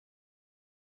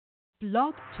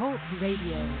Blog Talk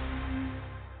Radio.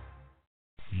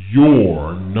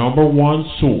 Your number one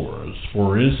source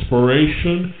for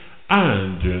inspiration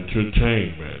and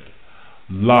entertainment.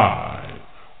 Live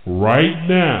right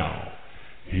now.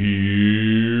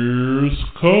 Here's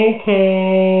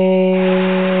Koko.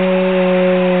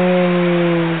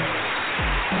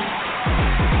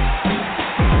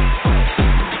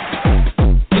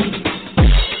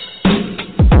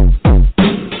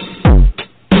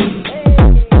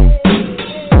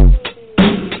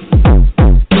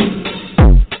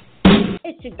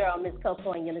 Your girl, Miss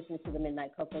Koko, and you're listening to the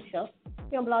Midnight Koko Show.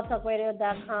 You're on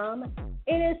blogtalkradio.com.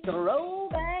 It is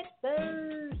Throwback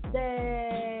Thursday.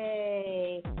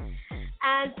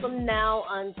 And from now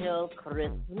until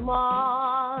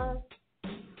Christmas,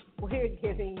 we're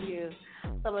giving you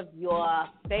some of your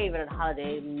favorite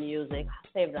holiday music,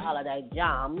 favorite holiday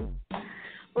jams,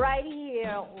 right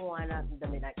here on the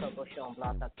Midnight Koko Show on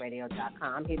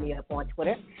blogtalkradio.com. Hit me up on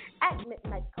Twitter at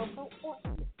Midnight Koko or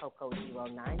Miss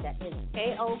Koko09. That is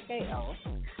Koko.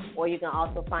 Or you can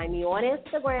also find me on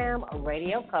Instagram,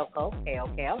 Radio Koko,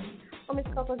 Koko, or Miss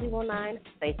Koko09,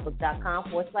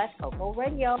 Facebook.com/Koko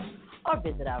Radio, or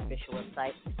visit our official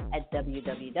website at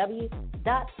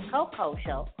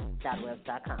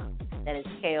www.kokoshow.webs.com. That is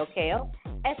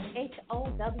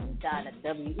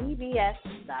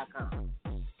KOKOSHOW.webs.com.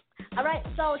 All right,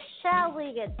 so shall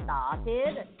we get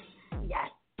started? Yes,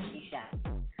 we shall.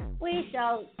 We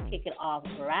shall kick it off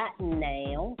right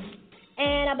now.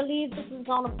 And I believe this is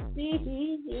going to be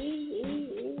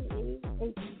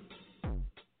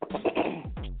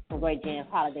a great jam,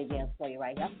 holiday jam for you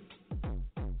right here.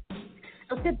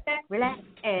 So sit back, relax,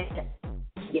 and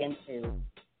get into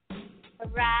all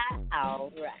right. Ha,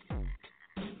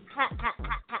 ha, ha,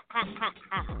 ha, ha, ha,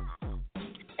 ha.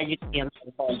 As you can see, I'm on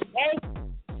the phone.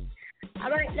 All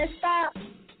right, let's start.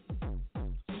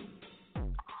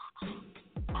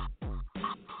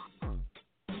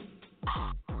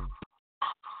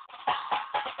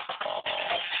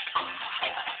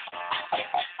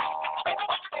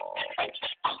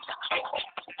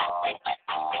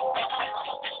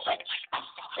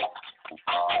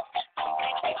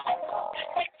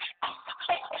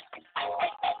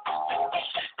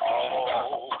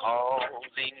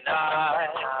 Holy night,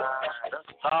 the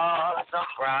stars are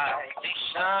brightly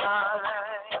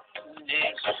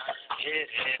shining. It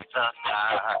is the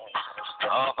night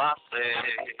of our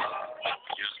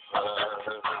Savior's birth.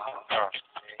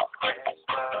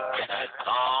 That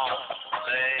song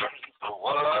plays the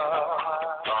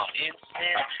world in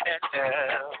sin and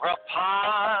error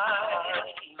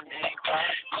pining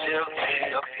till they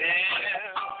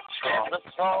appear and the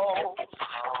soul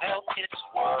felt its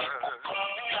worth.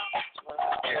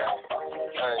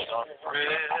 On the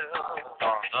thrill,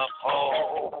 on the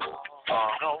pole,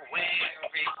 on a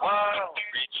weary world,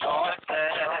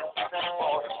 rejoices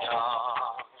for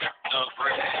young, the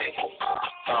great,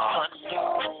 a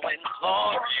new and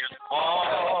glorious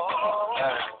fall.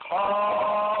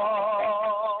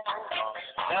 Fall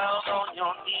down on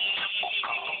your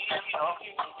knees,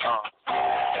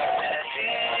 and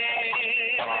hear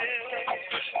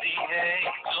the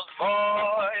angels'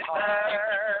 voices.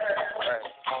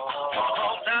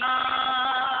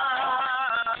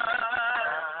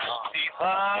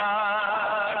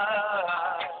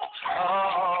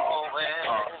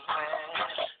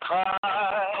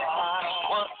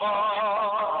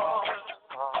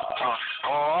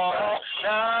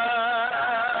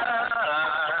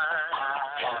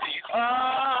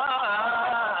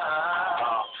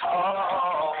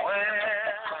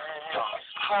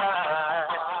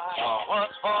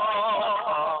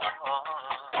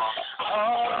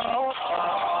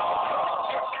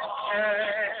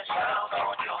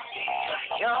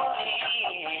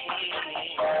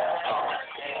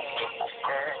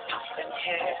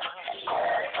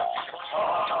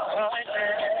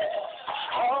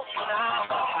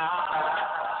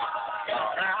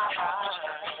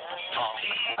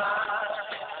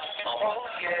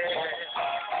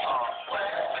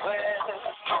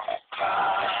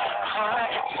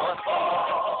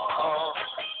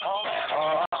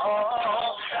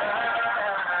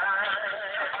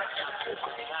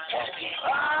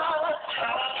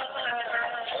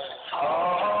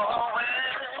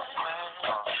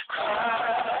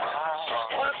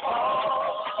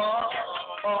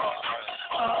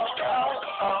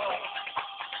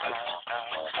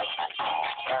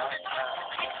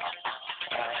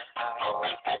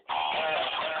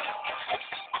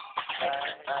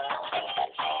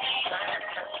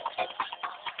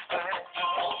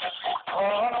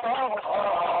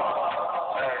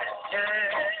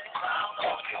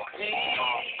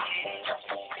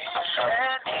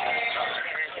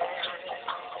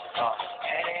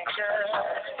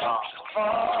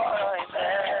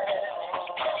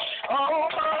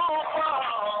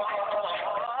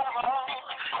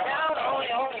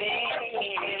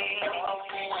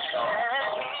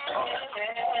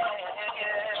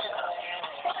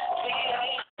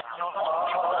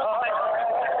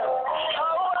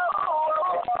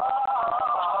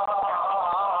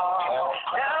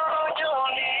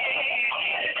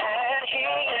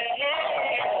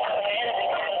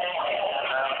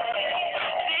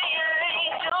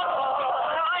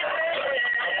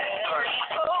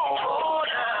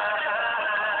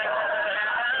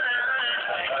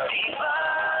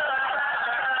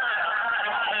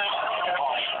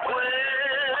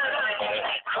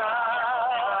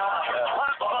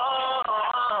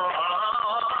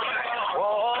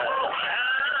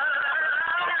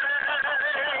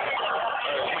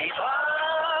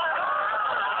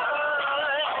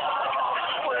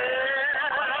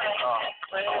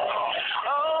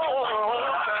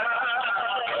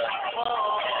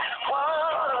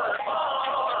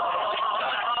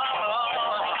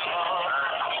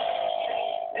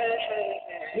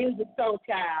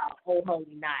 Oh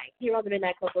Holy Night. Here on the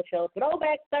Midnight Koko Show,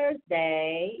 Throwback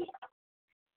Thursday.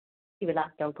 Keep it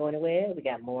locked, don't go anywhere. We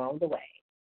got more on the way.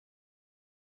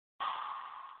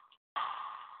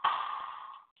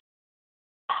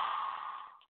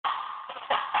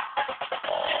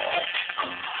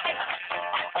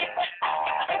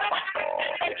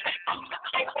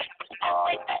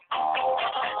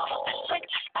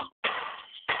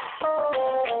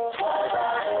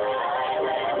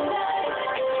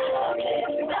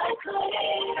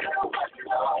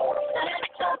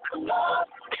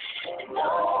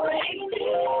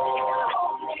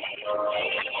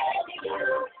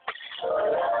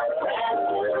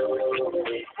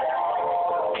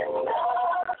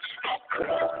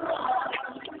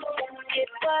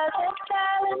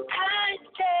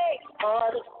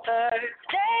 For the first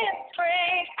day of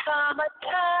spring,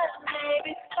 summertime,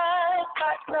 maybe fine,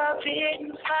 but love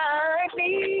didn't find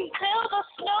me. Till the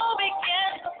snow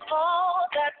began to fall,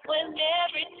 that's when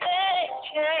everything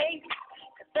changed.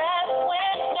 'Cause that's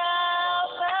when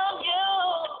I found you.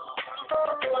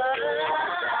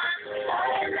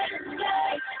 Silent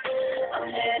night, a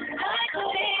midnight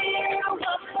clear,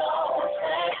 was so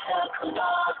Santa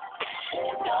Claus,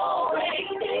 no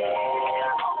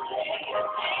reindeer, only me.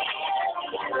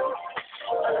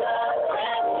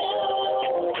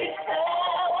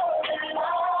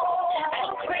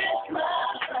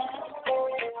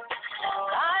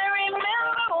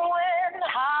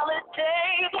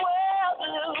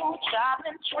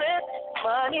 Shopping trip,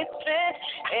 money spent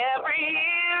every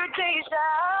year,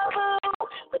 deja vu.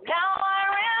 But now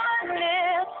I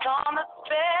reminisce on the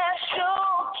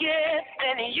special gift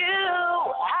in you.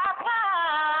 I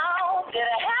found that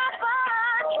I had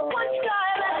much one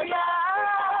silent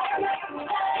night.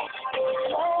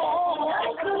 I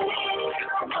could hear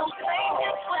those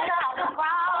things when I'm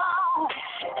around.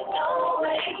 And no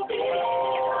reindeer,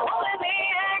 only me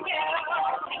and you.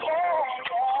 Yeah.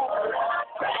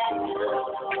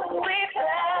 We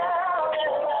found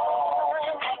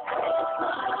love.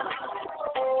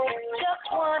 Just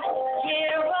 1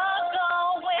 year ago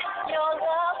when your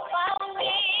love found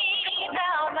me.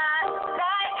 Now my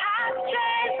life has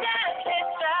changed and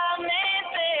it's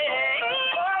amazing.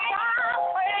 I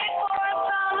pray for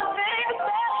something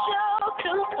special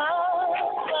to come,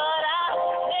 but I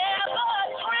never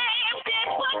dreamed it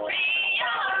would be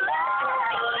your love.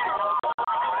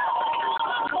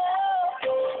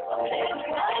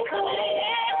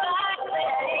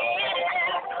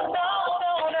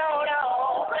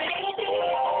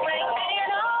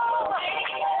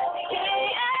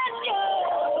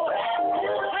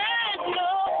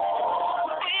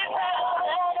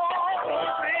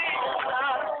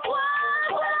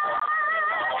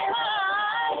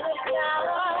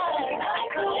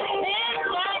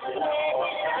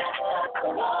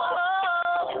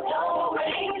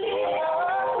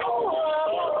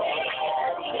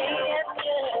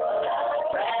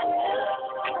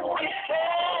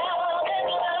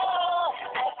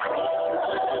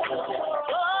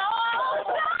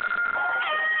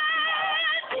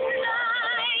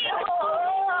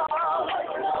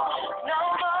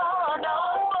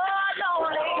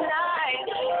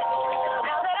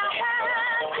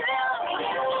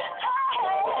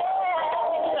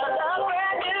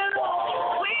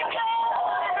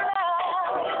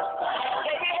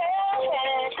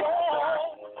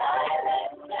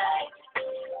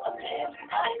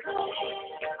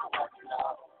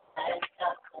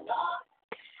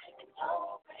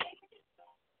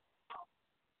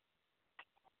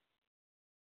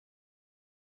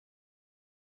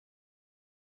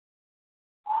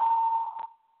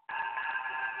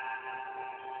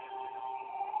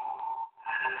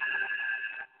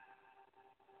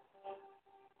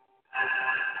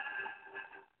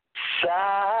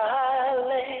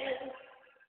 Silent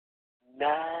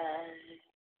night,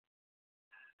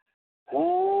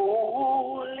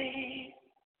 holy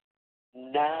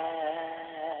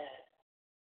night,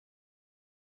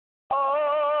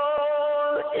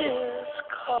 all is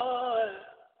calm,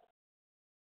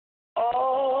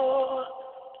 all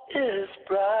is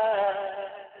bright,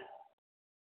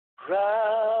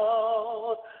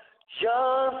 round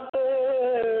yon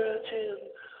virgin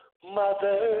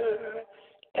mother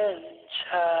and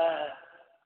child,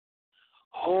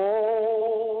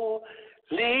 holy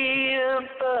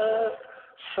infant,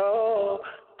 so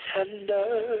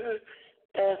tender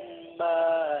and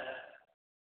mild,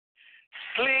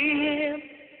 sleep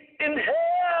in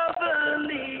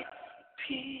heavenly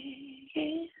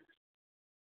peace,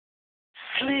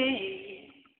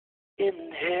 sleep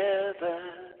in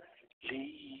heavenly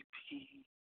peace.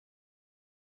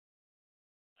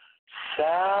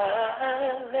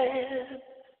 Silent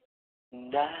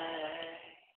night,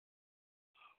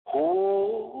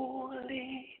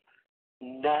 holy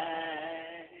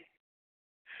night.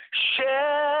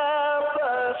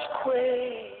 Shepherds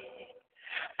quake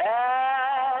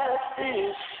at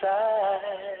his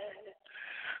side.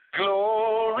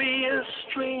 Glorious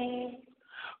stream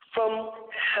from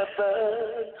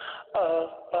heaven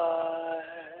above.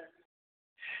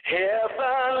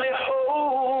 Heavenly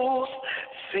hosts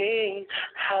sing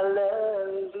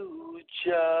hallelujah.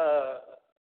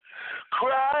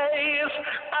 Christ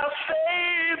our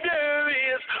Savior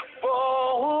is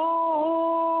born.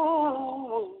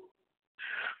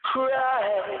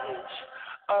 Christ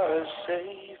our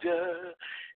Savior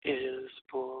is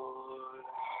born.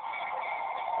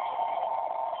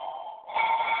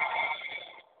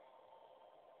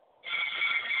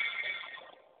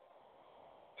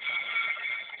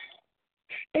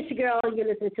 It's your girl. You're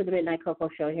listening to the Midnight Koko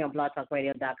Show here on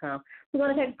blogtalkradio.com. We're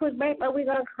going to take a quick break, but we're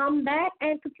going to come back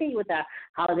and continue with our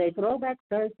Holiday Throwback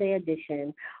Thursday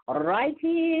edition right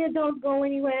here. Don't go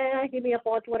anywhere. Hit me up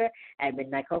on Twitter at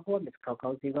Midnight Koko, Miss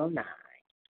Coco09.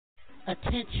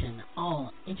 Attention,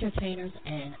 all entertainers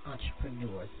and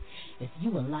entrepreneurs. If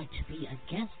you would like to be a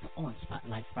guest on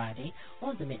Spotlight Friday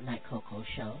or the Midnight Koko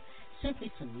Show,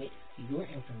 simply submit your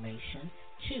information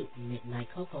to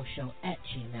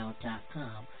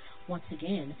midnightcocoshow@gmail.com. Once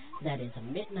again, that is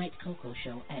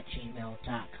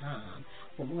midnightcocoshow@gmail.com.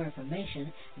 For more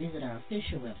information, visit our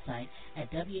official website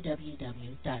at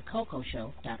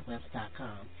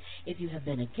www.cocoshow.webs.com. If you have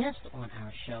been a guest on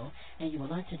our show and you would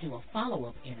like to do a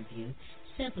follow-up interview,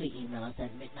 simply email us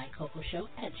at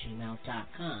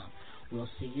midnightcocoshow@gmail.com. We'll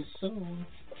see you soon.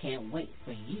 Can't wait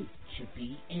for you to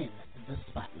be in the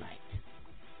spotlight.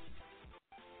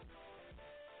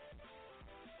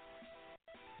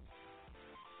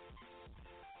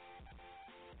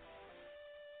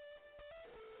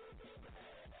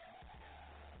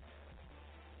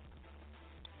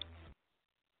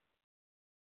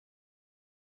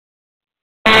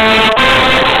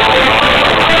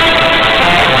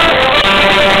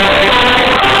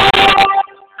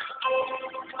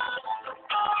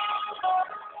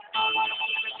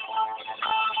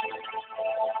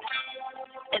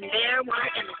 And there were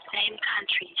in the same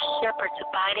country shepherds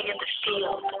abiding in the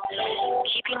field,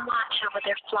 keeping watch over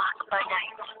their flock by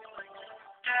night.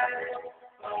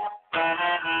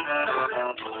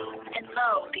 And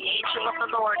lo, the angel of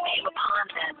the Lord came upon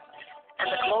them,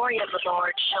 and the glory of the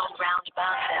Lord shone round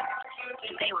about them,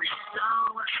 and they were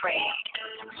so afraid.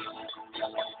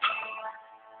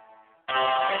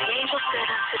 And the angel said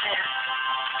unto them,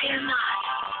 Fear not,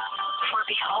 for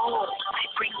behold, I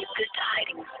bring you good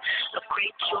tidings of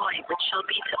great joy, which shall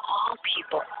be to all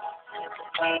people. For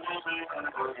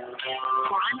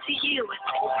unto you is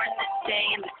born this day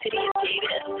in the city of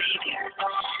David a Savior,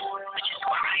 which is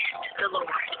Christ the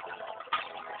Lord.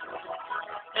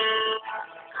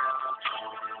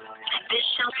 And this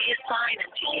shall be a sign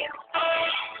unto you.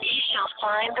 Ye shall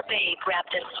find the babe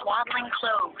wrapped in swaddling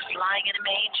clothes, lying in a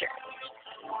manger.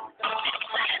 And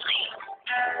suddenly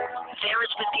there was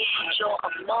with the angel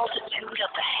a multitude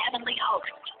of the heavenly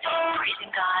host, praising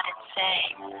God and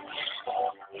saying,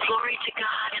 Glory to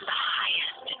God in the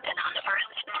highest, and on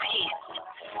earth peace,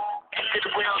 and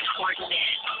goodwill toward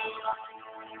men.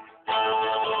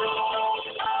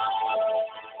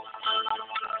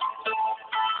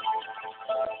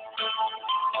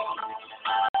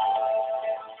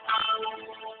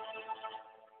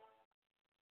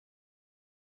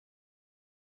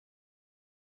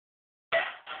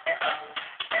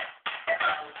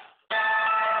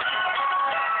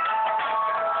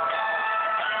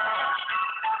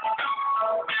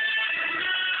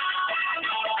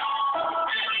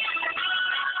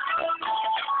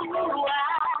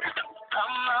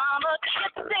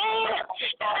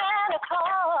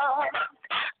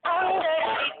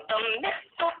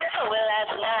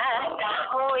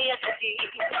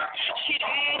 She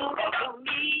didn't give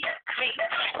me a creep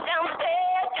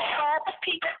downstairs to have a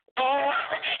peek.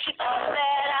 She thought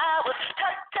that I was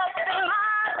tucked up in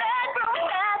my bedroom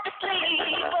fast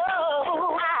asleep.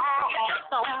 Oh, I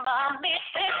saw my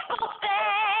mystical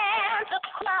Santa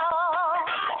Claus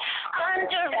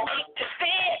underneath the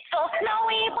bed, so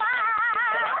snowy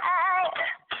white.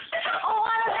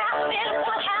 What happened?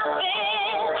 What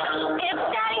happened? If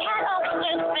Daddy had opened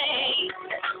his face,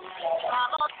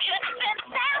 Mama could have been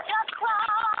Santa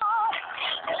Claus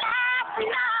last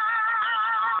night.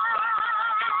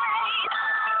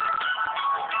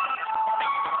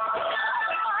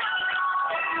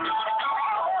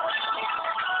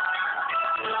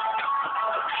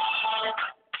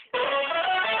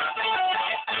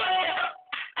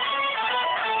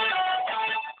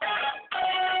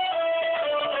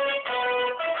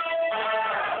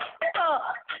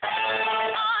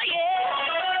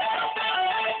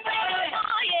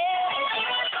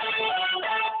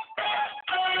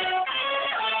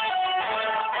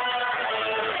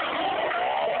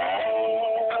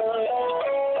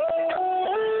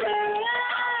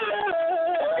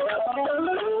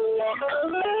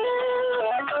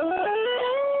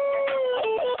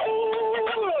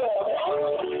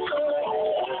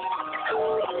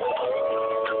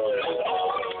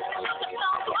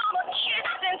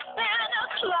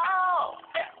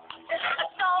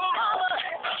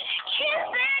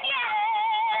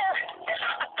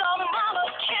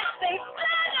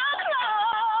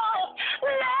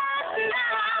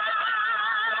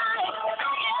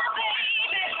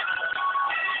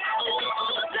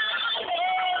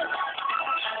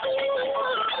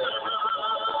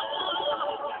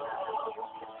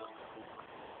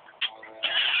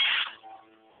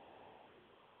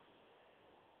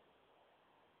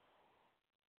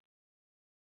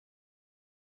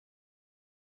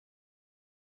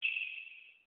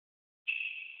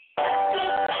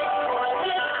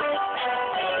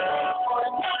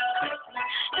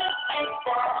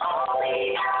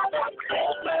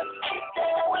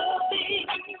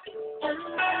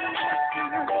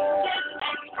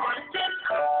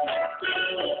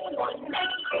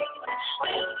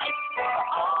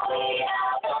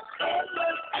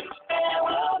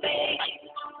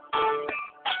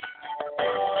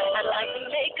 like to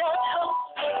make a toast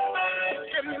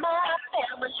to my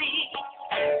family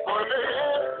for the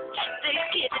love they've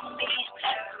given me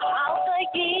throughout the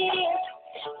years.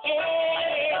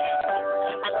 Yeah,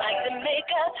 I'd like to make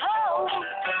a toast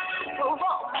for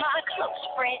all my close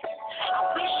friends.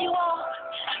 I wish you all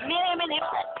many, many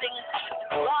blessings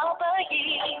throughout the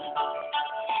years.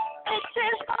 This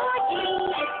is for you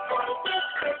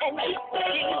and you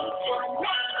for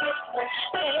next Christmas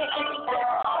and for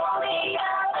all the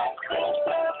other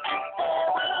Christmas there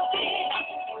will be.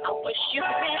 I wish you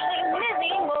many,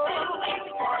 many more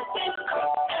for this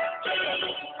Christmas,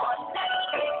 for next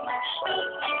Christmas,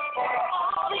 for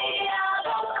all the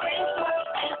other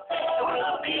Christmas there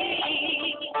will be.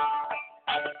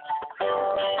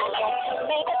 I'd like to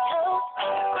make a toast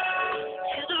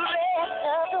to the rest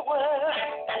of the world,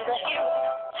 to the heroes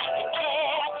and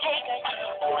caretakers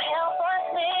who help us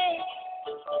live.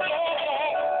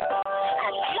 Yeah,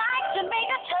 I'd like to make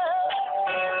a toast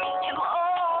to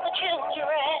all the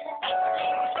children who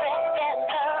spread their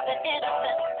love and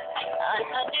innocence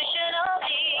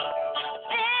unconditionally.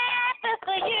 This is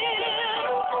for you,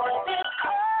 this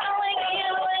calling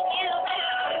you and you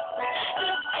too.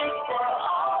 This is for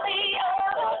all the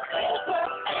other Christmas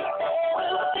there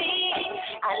will be.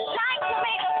 I'd like to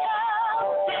make a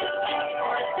toast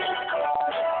for this Christmas.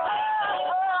 Oh,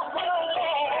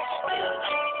 yeah.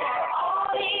 For all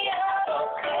the other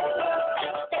Christmas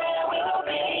there will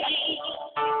be.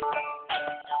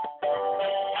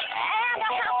 And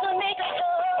I have to make a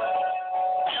toast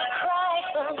to Christ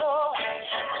the Lord,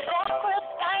 who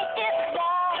sacrificed his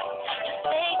life to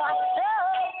save our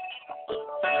souls.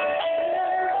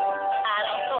 I'd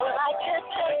also like to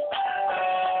toast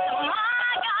to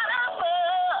my God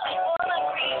above for the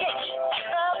creation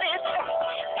of this earth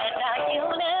and our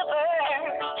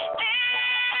universe.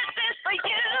 This is for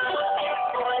you,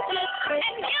 for this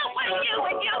Christmas,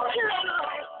 and you too.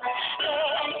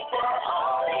 And for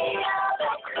all the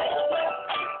other Christmas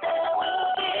there will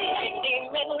be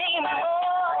many more.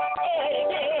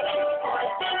 For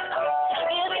this Christmas,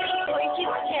 for you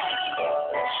and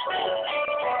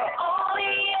for all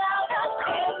the other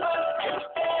Christmas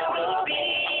there will be.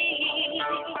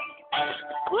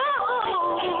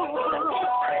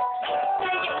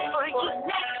 For you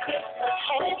next Christmas,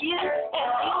 and you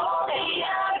all the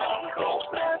other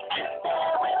Christmas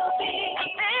there will be.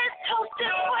 This toast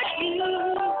is for you.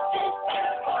 This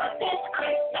is for this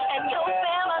Christmas and your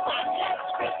family next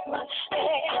Christmas.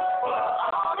 And for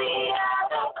all the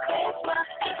other Christmas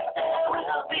there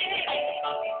will be.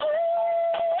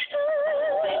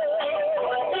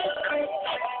 For this Christmas,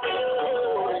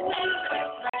 next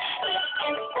Christmas,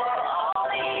 and for all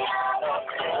the other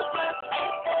Christmas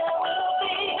there will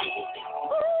be.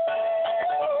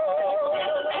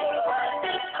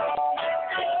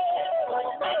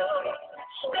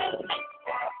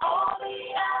 All the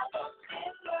other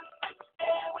Christmas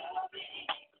there will be.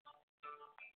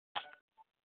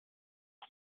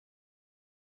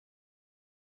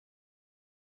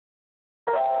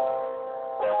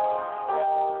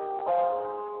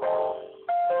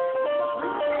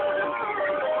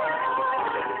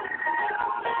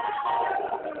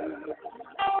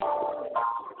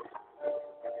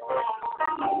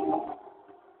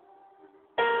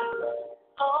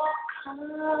 Oh,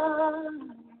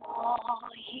 come, all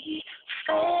ye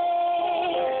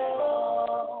faithful,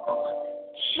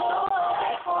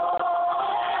 joyful,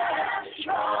 and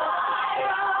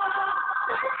triumphant.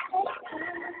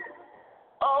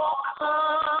 Oh,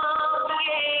 come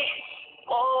ye,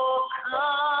 oh,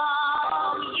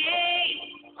 come ye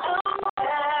to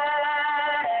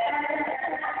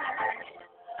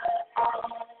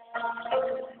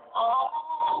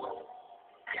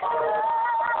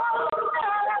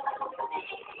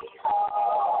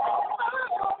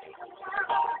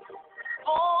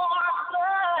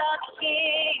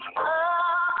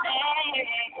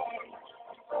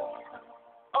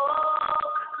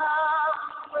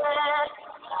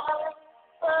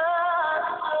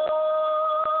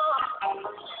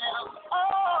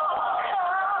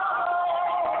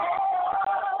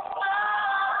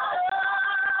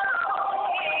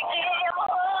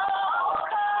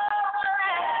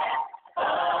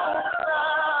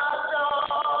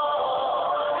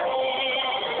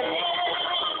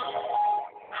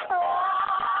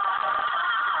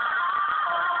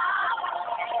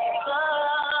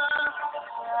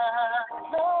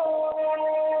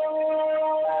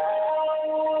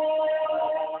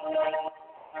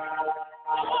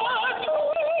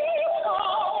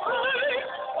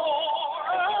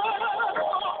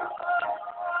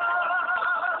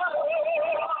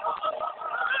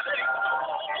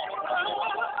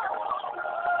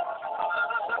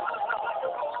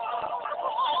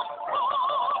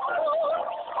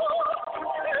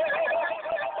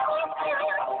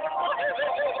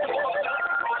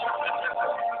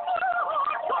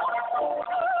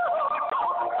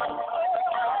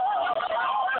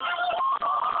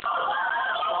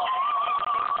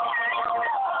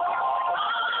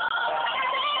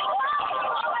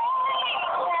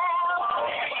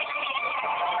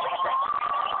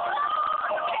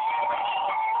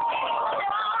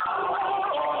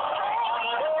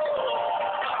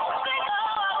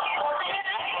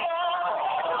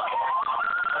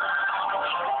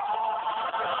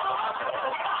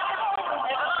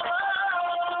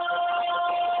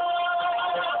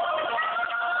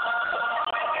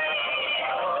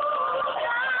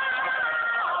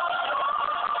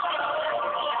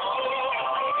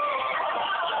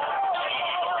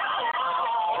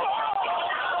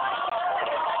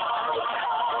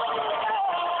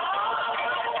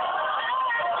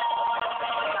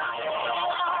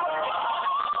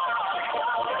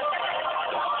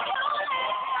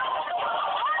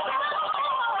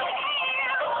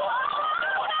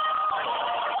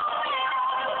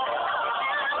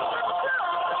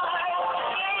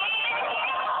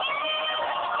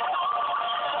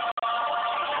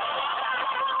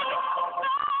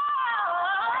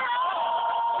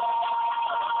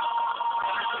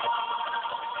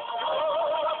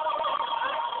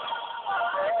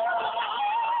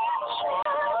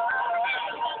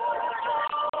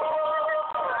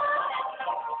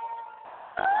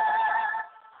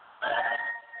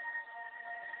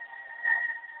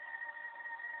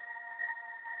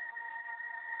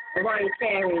Mariah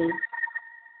Carey.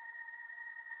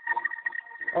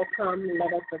 Oh, come,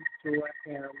 let us adore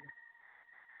him.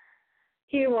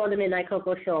 Here on the Midnight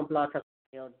Coco Show on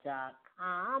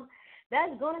blogtalkradio.com.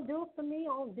 That's going to do it for me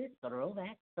on this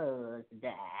Throwback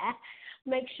Thursday.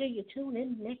 Make sure you tune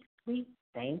in next week,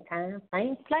 same time,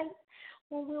 same place,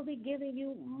 where we'll be giving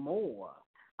you more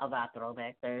of our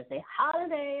Throwback Thursday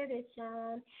holiday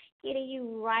edition, getting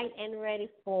you right and ready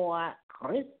for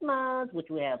Christmas, which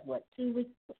we have, 2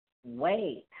 weeks?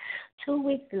 Wait, 2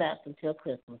 weeks left until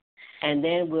Christmas. And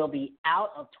then we'll be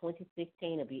out of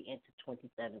 2016 and be into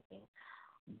 2017.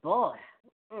 Boy,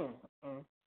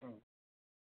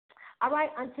 All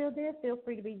right, until then, feel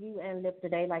free to be you and live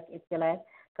today like it's your last,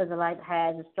 because the life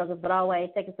has its struggles, but always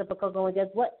take a sip of cocoa, and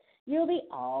guess what? You'll be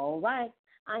all right.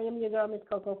 I am your girl, Miss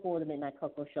Coco, for the Midnight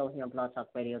Coco Show here on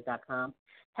blogtalkradio.com.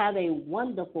 Have a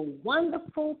wonderful,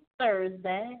 wonderful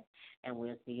Thursday, and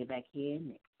we'll see you back here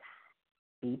next time.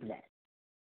 Be blessed.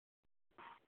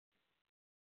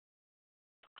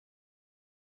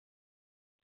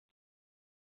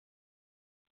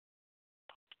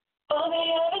 We'll be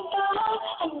every time,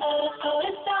 and let us put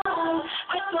it down.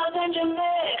 Christmas in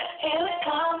Jamaica, here we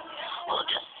come. We'll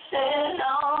just sail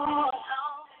on.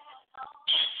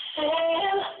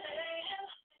 Sail.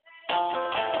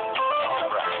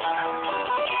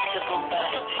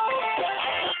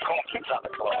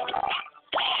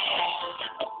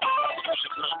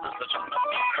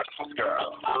 Christmas girl.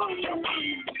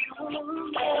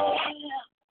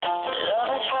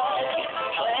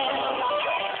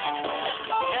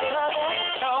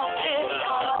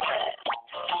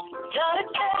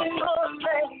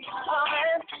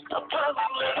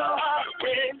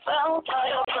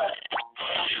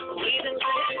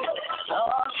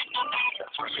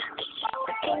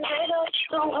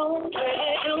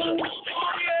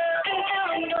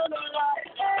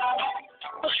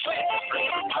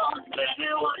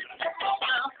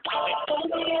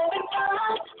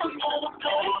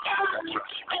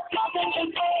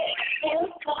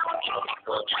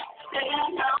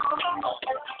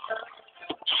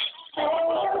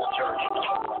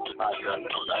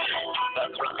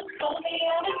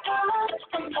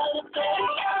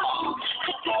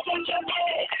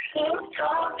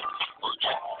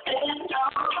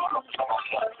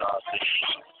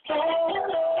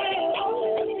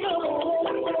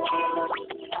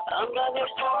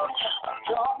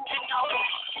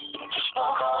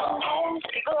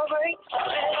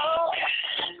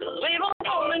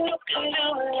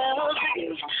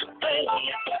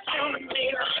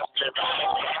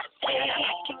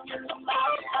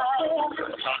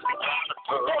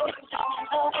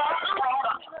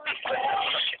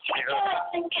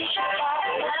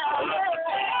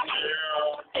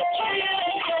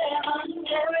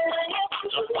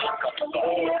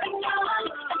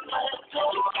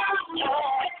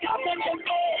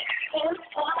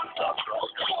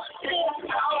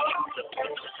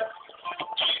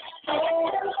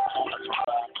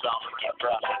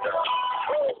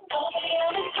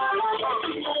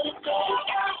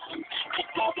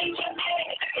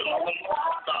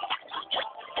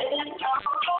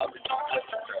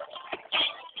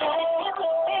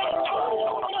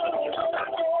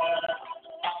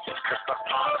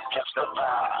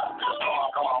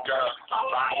 Come on, girl.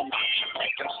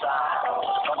 Make them style.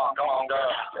 Come on,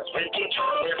 girl. Let's make each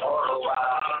other for a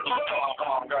while.